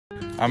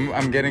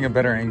I'm getting a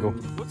better angle.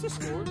 What's the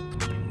score?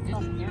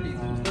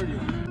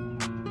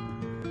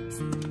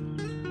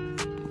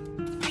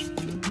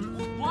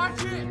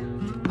 Watch it!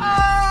 Oh!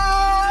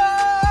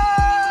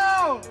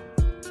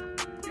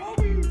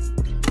 Kobe!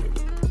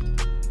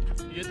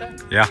 You get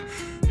that? Yeah.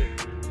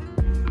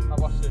 I'll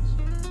watch this.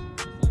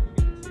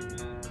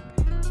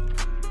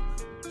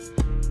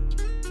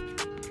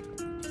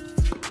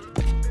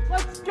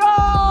 Let's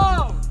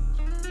go!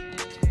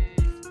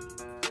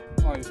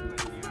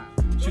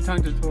 Shoot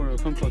time tutorial.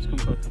 Come close, come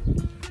close.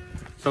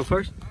 So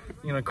first,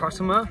 you're gonna cross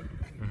them up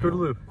through the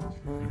loop.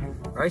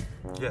 Right?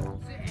 Yeah.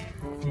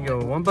 You go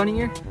one bunny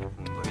ear,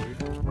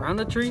 around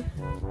the tree,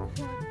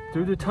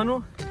 through the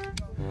tunnel,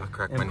 I'll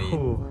crack my and knee.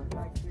 pull.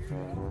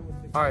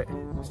 Alright,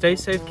 stay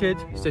safe,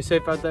 kids. Stay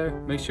safe out there.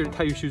 Make sure to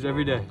tie your shoes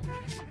every day.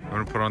 I'm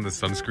gonna put on the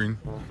sunscreen.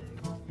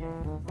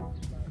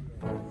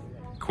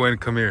 Quinn,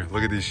 come here.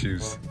 Look at these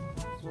shoes.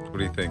 What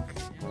do you think?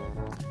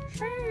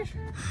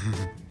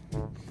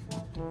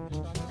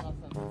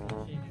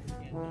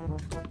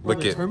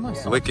 Lick it.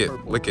 Lick it.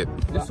 Lick it.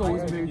 This sole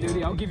isn't very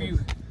dirty. I'll give you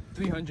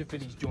 300 for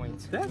these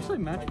joints. They actually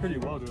match pretty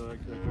well to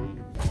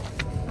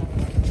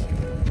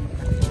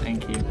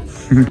Thank you.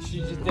 She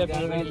just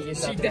definitely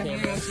wants to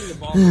see the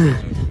ball.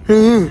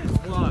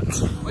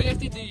 Vlogs. What do you have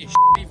to do? Your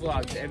shitty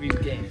vlogs every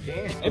game.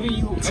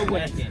 Every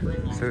away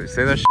game.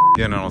 Say that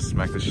again and I'll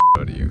smack the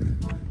out of you.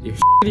 Your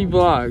shitty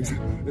vlogs.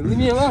 Leave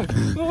me alone.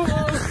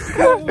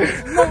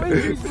 No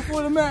injuries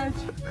before the match.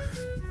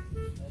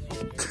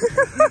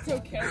 It's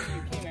okay.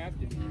 You came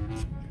after me.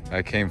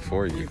 I came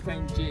for you. You're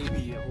playing JV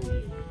the whole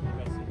year.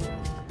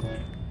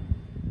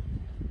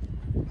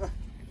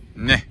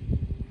 Nah.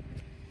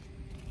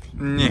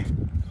 Nah.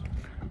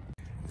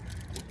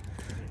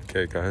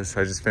 Okay, guys,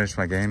 I just finished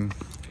my game.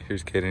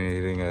 Here's Kaden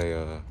eating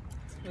a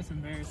That's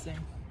embarrassing.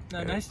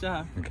 No, nice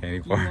job. a candy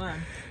You bar.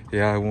 won.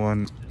 Yeah, I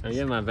won. I'm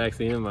getting my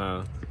vaccine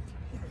tomorrow.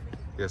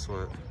 Guess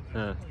what?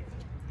 Huh.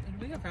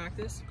 We got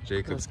practice.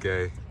 Jacob's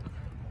gay.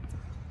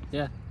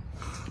 Yeah.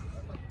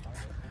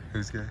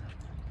 Who's gay?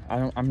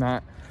 I'm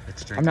not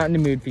It's in the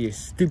mood for your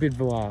stupid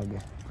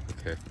vlog.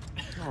 Okay.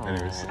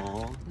 Anyways.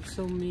 Aww, you're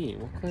so mean.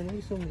 What kind of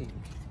you so mean?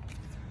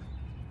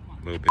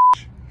 Little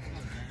bitch.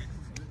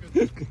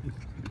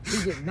 We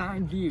get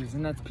 9 views,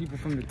 and that's people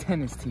from the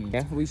tennis team.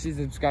 Yeah, we should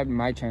subscribe to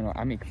my channel.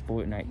 I make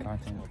Fortnite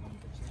content.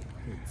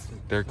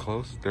 They're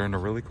close. They're in a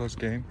really close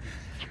game.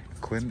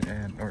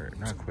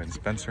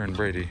 Spencer and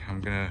Brady. I'm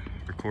gonna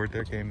record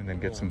their game and then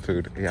get some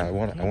food. Yeah, I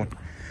want.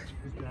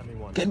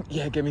 Get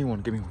me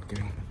one.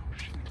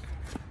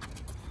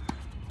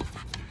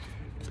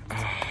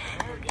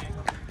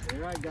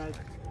 Alright, guys.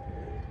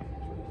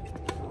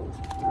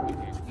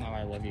 Now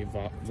I love you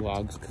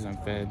vlogs because I'm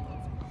fed.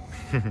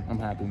 I'm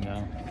happy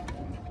now.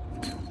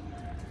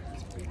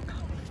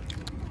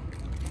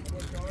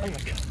 Oh my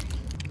god.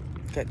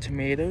 Got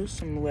tomatoes,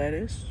 some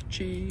lettuce,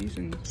 cheese,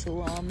 and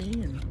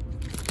salami, and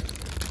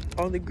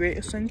all the great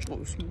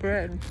essentials.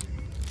 Bread.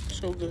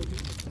 So good.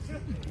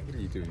 What are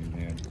you doing,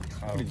 man?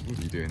 What are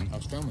you doing? I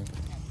was filming.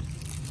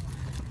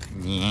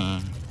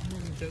 Yeah.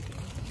 I'm joking.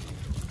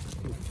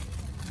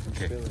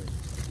 Okay.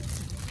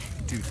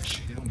 Dude,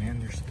 chill, man.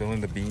 You're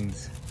spilling the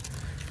beans.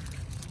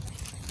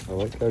 I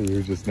like how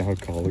you're just now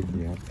calling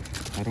me out.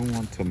 I don't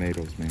want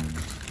tomatoes, man.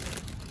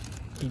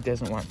 He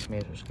doesn't want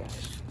tomatoes,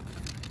 guys.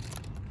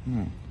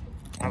 Hmm.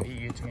 I'll eat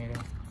your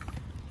tomato.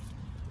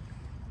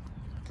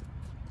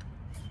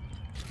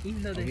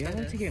 Even though they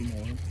want to get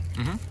more.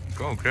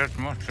 Go, get as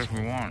much as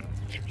we want.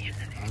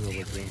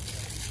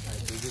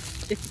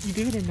 If you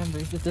do it in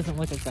numbers, it doesn't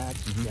look as bad.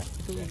 Yeah.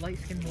 If the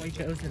light-skinned white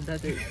chosen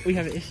does it, we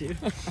have an issue.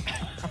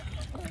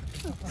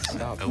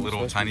 A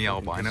little tiny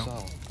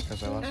albino.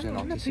 Because I left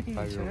I'm not picking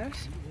the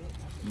trash.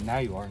 Now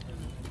you are.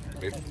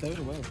 Throw it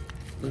away.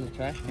 There's a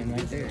trash can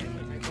right there.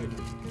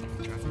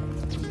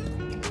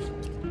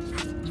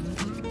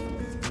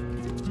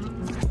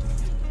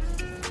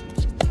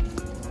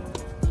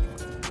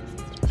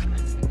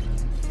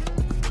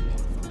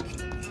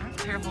 I'm a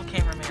terrible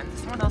cameraman. Does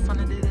someone else want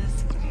to do this?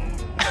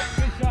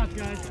 Good shot,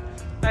 guys.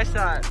 Nice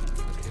shot.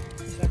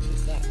 This actually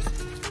sucks.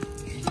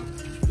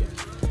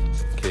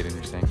 Kaden,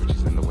 your sandwich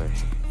is in the way.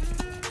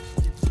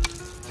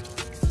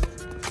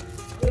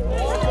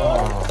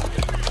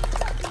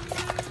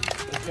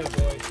 Okay,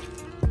 boys.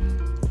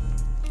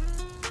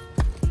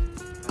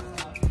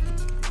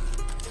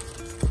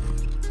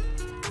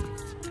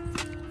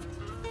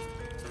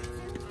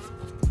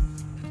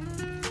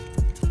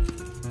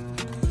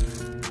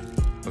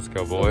 Let's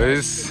go,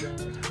 boys.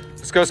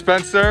 Let's go,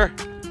 Spencer.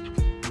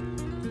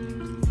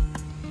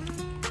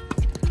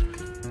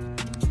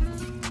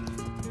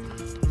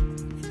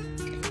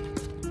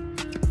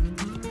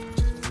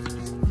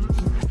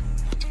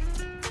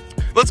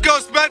 Let's go,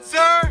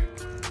 Spencer!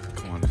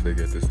 Come on, if they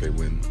get this, they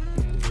win.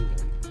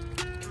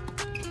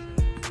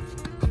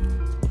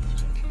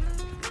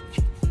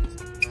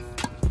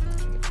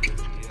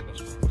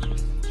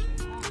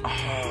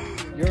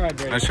 You're right,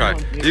 Brady. Nice try.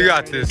 You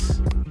got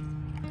this.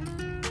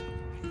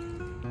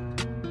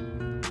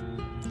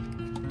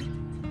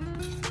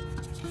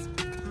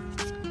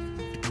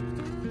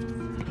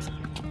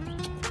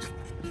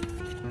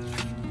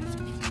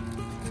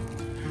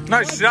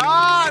 Nice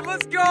shot!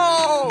 Let's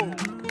go!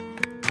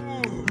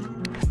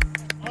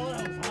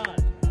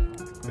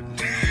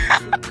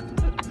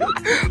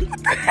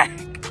 What the heck?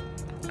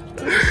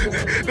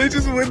 They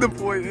just win the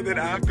point and then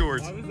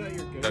afterwards.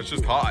 That's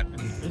just hot.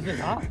 Is it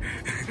hot?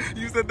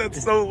 You said that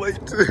so late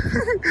too.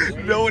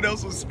 No one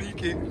else was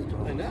speaking.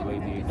 I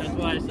know. That's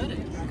why I said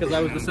it. Because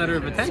I was the center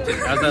of attention,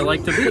 as I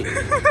like to be.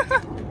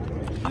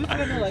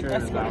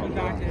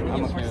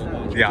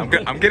 Yeah,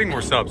 I'm getting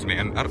more subs,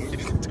 man.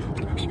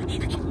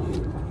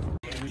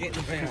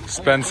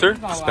 Spencer,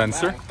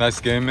 nice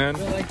game, man.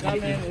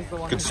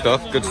 Good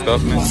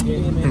stuff, man.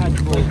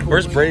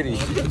 Where's Brady?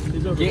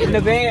 Get in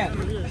the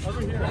van.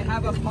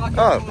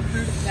 Up.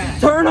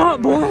 Turn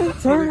up, boy.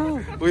 Turn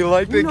up. We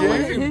like the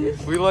game.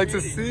 We like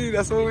to see.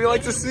 That's what we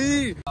like to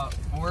see.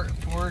 4,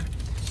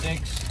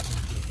 6,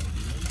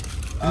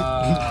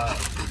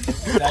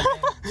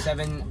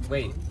 7,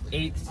 wait,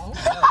 8, no,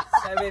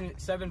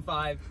 7,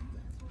 5.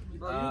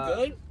 Are you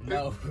good?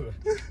 No.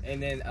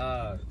 And then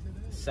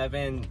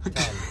 7, 10.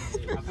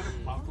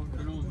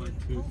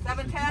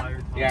 7,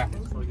 10? Yeah.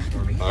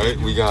 Alright,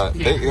 we got,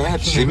 they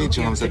had shimmy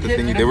jumps at the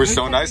thingy. They were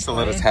so nice to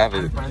let us have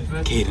it.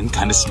 Caden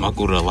kind of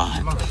smuggled a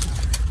lot.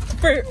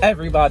 For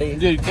everybody.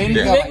 Dude, Caden's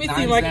Yeah. got like Make me 9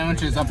 seem like-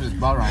 sandwiches up his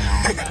butt right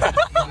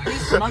now.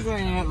 He's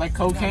smuggling it like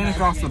cocaine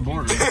across the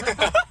border. That's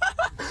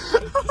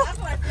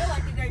what I feel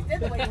like you guys did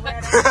the way you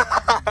ran it.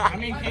 I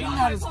mean, Caden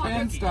had his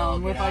pants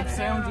down with like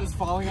sandwiches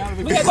falling out of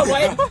his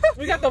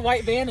We got the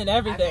white van and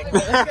everything.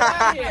 Let's get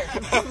out of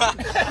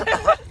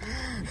here.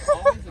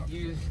 Always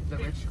abuse the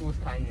rich school's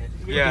kindness.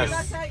 Yes.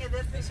 I'll tell you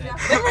this is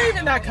They weren't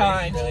even that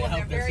kind.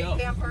 They're very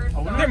pampered.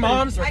 So Their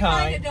moms were I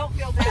kind kind. of don't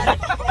feel bad.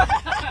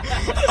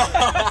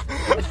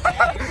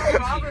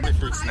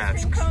 Fruit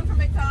snacks. Ice cream cone from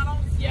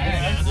McDonald's.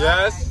 Yes.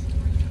 Yes.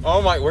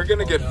 Oh my, we're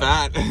gonna get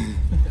fat.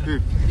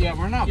 Dude. Yeah,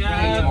 we're not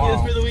playing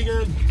tomorrow. the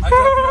weekend.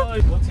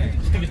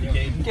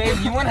 Gabe,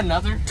 you want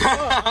another?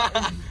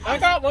 I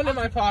got one in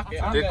my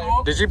pocket. I'm good.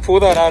 Did you pull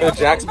that out of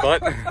Jack's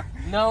butt?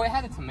 No, it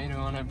had a tomato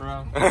on it,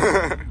 bro.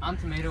 I'm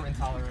tomato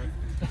intolerant.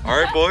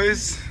 Alright,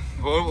 boys.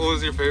 What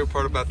was your favorite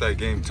part about that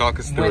game? Talk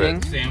us through Winning.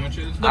 it.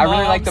 Sandwiches. I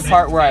really like the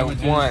part where I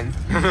won.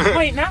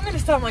 Wait, now I'm gonna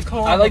stop my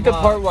call. I like the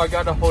part where I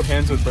got to hold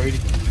hands with Brady.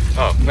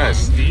 Oh,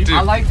 nice. Dude,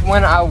 I liked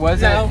when I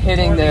wasn't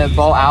hitting the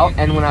ball out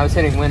and when I was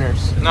hitting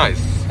winners.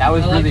 nice. That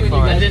was really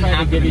fun. I didn't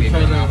have to give each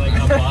other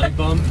like a body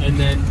bump and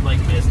then like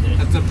missed it.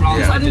 That's the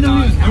problem. Yeah. I didn't know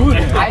he was doing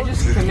it. I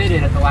just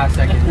committed at the last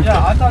second.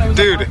 Yeah, I thought it was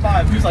Dude. a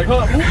high five. He was like,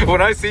 oh.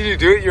 When I seen you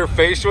do it, your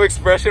facial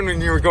expression when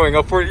you were going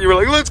up for it, you were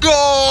like, let's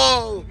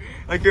go!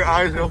 Like your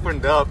eyes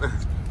opened up.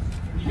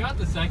 You got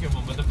the second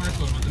one, but the first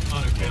one was a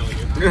ton of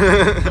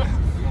failure.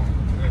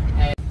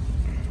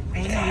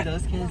 Ain't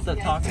those kids that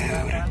talk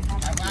about that?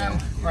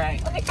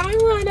 Right. Like, I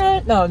want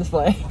it. No, I'm just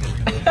playing.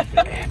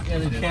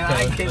 Can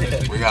I get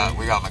it? We got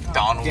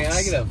McDonald's. Can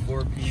I get a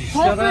 4-piece?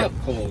 Shut up,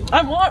 Cole.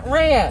 I want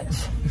ranch.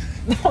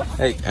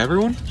 Hey,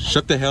 everyone,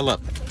 shut the hell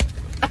up.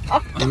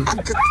 Stop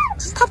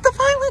the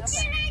violence.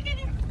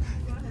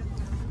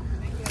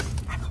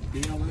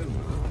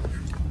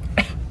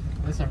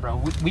 Listen,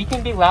 bro, we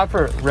can be loud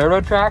for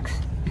railroad tracks.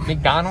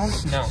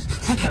 McDonald's? No.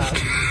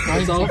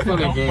 It's all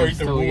fun and games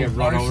until we get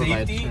run over by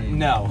a train.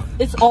 No.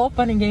 It's all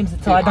fun and games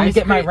until I don't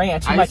get my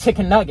ranch and my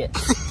chicken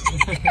nuggets.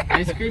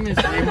 Ice cream is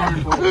way more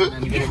important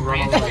than getting run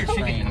over by a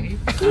train.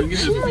 You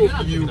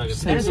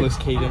senseless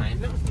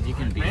Caden. You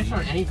can be. Ranch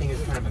on anything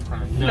is kind of a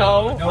crime.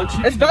 No.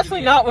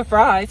 Especially not with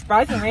fries.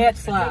 Fries and ranch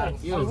slap.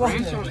 Yo,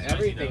 ranch on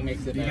everything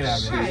makes it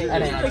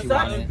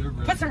better.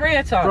 Put some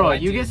ranch on. Bro,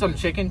 you get some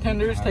chicken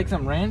tenders, take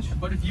some ranch.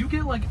 But if you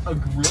get like a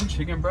grilled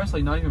chicken breast,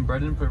 like not even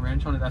breaded and put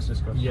ranch on it, that's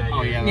disgusting. Yeah,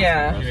 oh, yeah.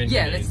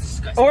 Yeah, that's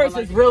disgusting. Or it's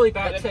just really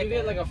bad But if you chicken.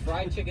 get like a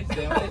fried chicken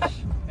sandwich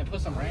and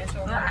put some ranch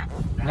on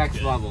it,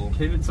 next level.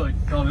 Caden's like,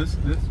 oh, this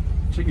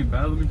chicken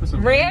bad. Let me put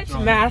some Ranch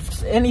on it.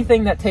 masks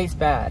anything that tastes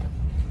bad.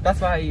 That's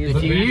why I use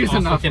If it. you use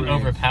enough can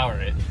ranch. overpower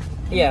it.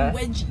 Yeah.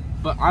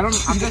 But I'm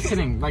just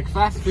kidding. Like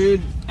fast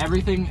food,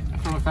 everything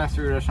from a fast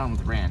food restaurant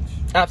with ranch.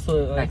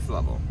 Absolutely. Next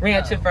level.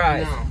 Ranch and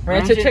fries. No.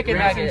 Ranch and chicken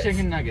ranch nuggets. and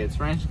chicken nuggets.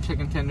 Ranch and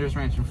chicken tenders,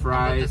 ranch and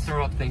fries.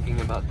 throw up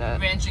thinking about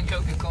that. Ranch and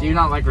Coca-Cola. Do you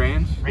not like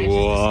ranch? What?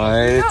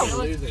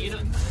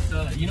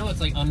 You know what's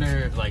like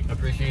under like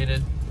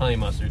appreciated? Honey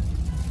mustard.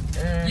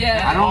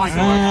 Yeah. I don't like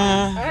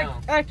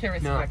mustard. I can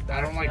respect that.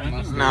 I don't like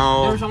mustard.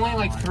 No. There's only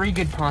like 3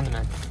 good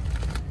condiments.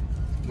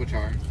 Which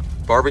are?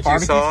 Barbecue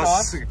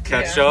sauce,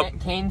 ketchup.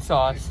 Cane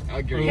sauce.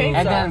 Agreed.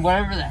 And then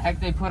whatever the heck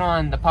they put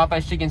on the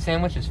Popeye's chicken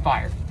sandwich is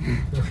fire.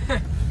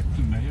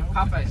 Mayo?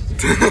 Popeye's.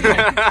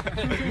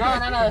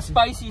 No,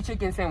 spicy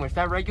chicken sandwich.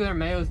 That regular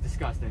mayo is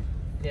disgusting.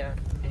 Yeah.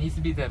 It needs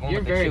to be the one You're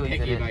with the very chilies in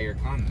picky it. about your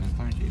condiments,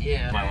 aren't you?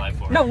 Yeah. My life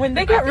for No, when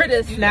they got rid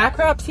of snack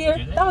wraps here,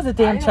 that was a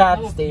damn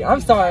travesty. I'm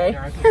sorry.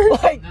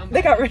 Like,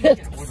 they got rid of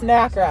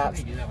snack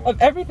wraps.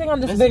 Of everything on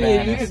this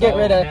menu you could get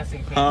rid of,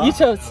 you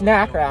chose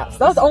snack wraps.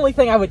 That was the only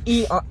thing I would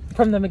eat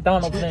from the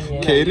McDonald's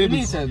menu. You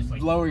need to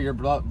lower your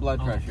blood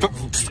pressure.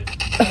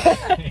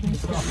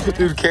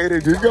 Dude,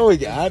 Kaden, you're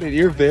going at it.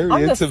 You're very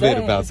I'm just intimate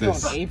saying, about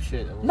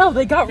this. No,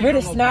 they got rid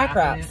of snack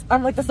wraps.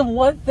 I'm like, that's the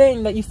one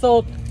thing that you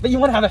sold, but you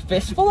want to have a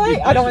fish fillet?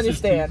 I don't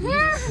understand.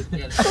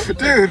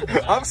 Dude,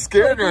 I'm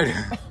scared right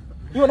now.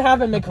 You want to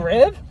have a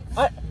McRib?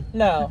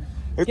 No.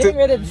 Getting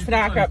rid of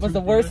snack wrap was the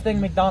worst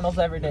thing McDonald's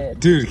ever did.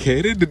 Dude,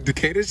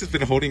 Kaden's just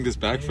been holding this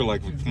back for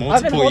like multiple years.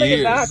 I've been holding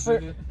it back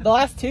for the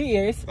last 2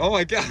 years. Oh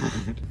my god.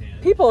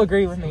 People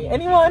agree with me.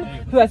 Anyone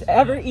who has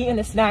ever eaten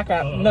a snack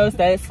wrap knows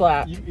that it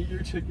slaps. You eat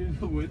your chicken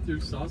with your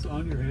sauce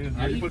on your hands.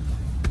 Right?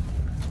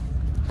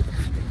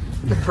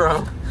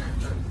 Bro.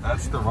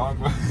 That's the wrong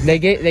one. They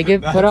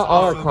put out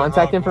all our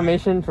contact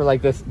information for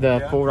like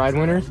the full ride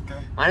winners.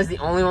 Mine is the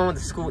only one with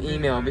the school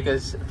email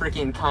because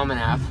freaking Common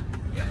App.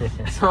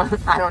 So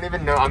I don't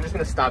even know. I'm just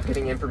gonna stop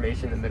getting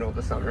information in the middle of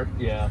the summer.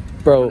 Yeah.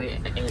 Bro.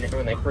 When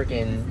they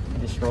freaking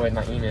destroyed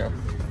my email.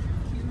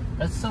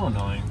 That's so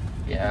annoying.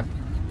 Yeah.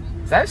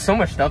 I have so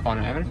much stuff on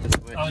it. I haven't just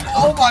switched.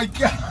 Oh my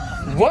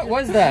god. What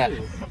was that?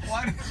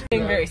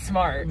 Being very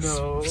smart.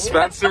 No.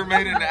 Spencer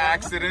made an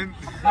accident.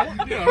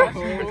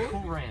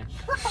 Cool Ranch.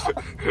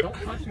 Don't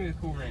touch me with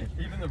Cool Ranch.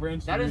 Even the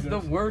ranch. That is the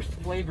worst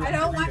flavor. I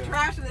don't want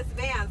trash in this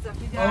van, so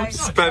if you guys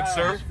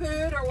Spencer.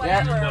 food or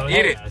whatever, Yeah.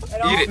 Eat it. all Eat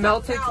it. comes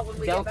Melt it, out when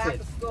we melt get back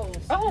it. to school.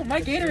 Oh, my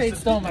Gatorade's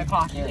still in my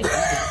pocket.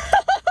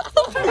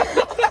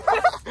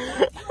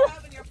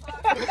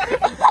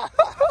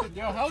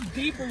 Yo, how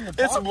deep are your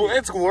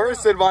It's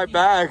worse in my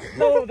bag.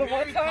 No, the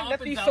one time that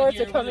these shorts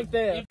are coming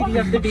thin. You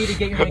have to be to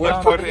get your We'll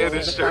McDonald's. put it in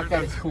his shirt.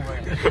 That's Cool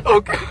Ranch.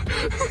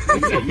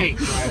 Okay.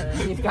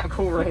 He's got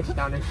Cool Ranch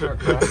down his shirt,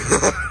 bro.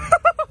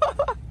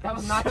 That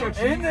was nacho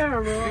cheese. In there,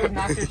 bro. If it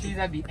was nacho cheese,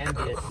 I'd be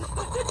envious.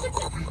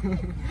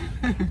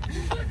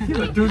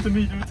 Do it to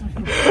me, do it to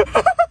me.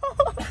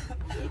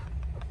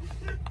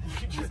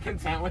 You just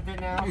content with it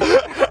now?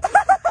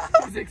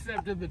 He's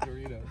accepted the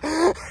Doritos.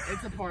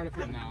 It's a part of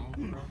it now.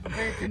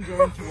 Very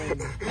enjoying chewing.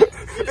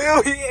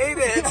 Ew, he ate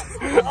it.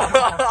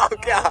 Oh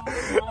god.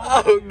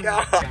 Oh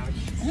god.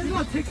 This is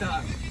on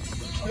TikTok.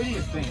 What do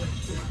you think?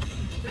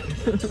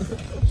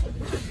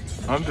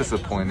 I'm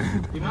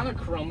disappointed. The amount of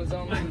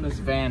chromosomes in this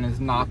van is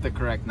not the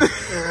correct number.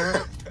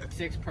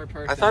 6 per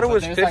person. I thought it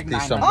was but 50 there's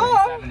like something.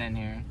 9.7 in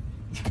here.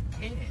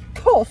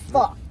 Oh,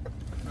 fuck.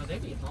 Bro, they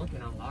be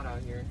honking a lot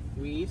out here.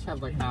 We each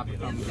have like half a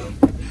chromosome.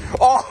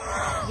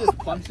 Oh! Just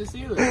punch the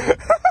ceiling.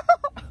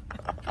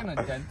 Gonna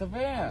dent the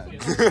van.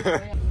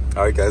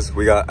 Alright guys,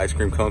 we got ice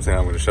cream cones and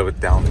I'm gonna shove it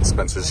down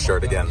Spencer's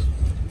shirt again.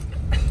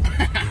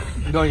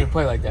 You don't even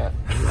play like that.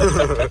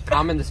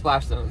 I'm in the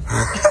splash zone.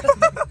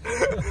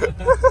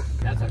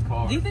 That's a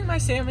car. Do you think my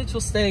sandwich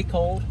will stay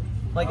cold?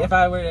 Like if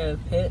I were to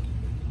hit?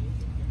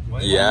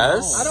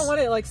 Yes? I don't want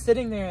it like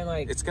sitting there and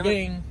like It's gonna-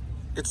 getting...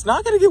 It's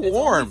not gonna get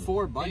warm.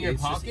 4 bites. In your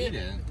Just pocket? eat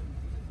it.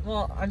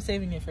 Well, I'm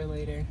saving it for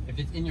later. If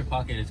it's in your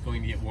pocket, it's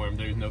going to get warm.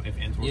 There's no if,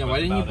 ands, or Yeah, buts why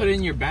didn't you about put it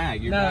in your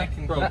bag? Your No, bag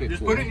can Bro, keep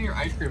just cool. put it in your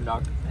ice cream,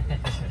 dog.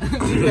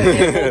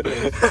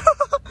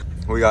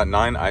 We got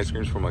 9 ice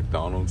creams from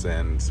McDonald's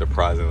and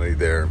surprisingly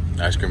their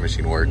ice cream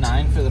machine worked.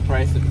 9 for the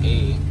price of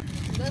 8.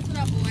 Listen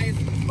up, boys.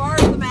 As far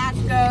as the match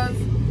goes,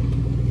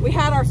 we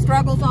had our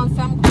struggles on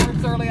some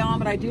courts early on,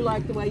 but I do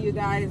like the way you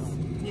guys,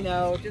 you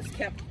know, just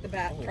kept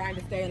trying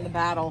to stay in the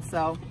battle.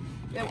 So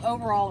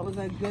overall, it was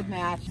a good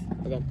match.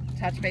 Okay.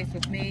 Touch base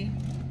with me.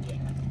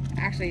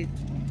 Actually,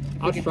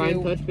 I'll we try could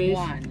and do touch base.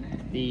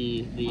 one.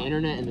 The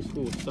internet and the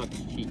school sucks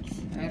cheeks.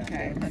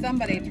 Okay.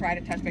 Somebody try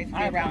to touch base with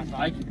me around.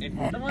 The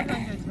one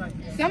thing that's like...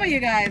 Some of you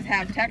guys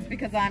have texts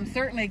because I'm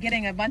certainly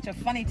getting a bunch of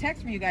funny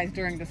texts from you guys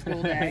during the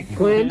school day.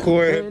 Quinn.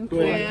 Quinn.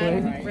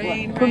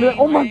 Rain.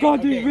 Oh my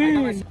god, Okay, dude,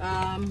 rain!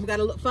 we got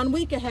a fun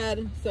week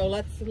ahead, so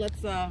let's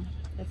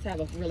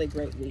have a really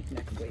great week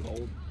next week.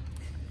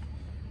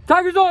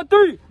 Tigers on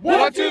 3!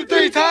 1, 2,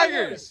 3,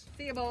 Tigers!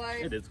 See you,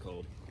 boys. It is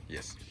cold.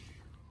 Yes.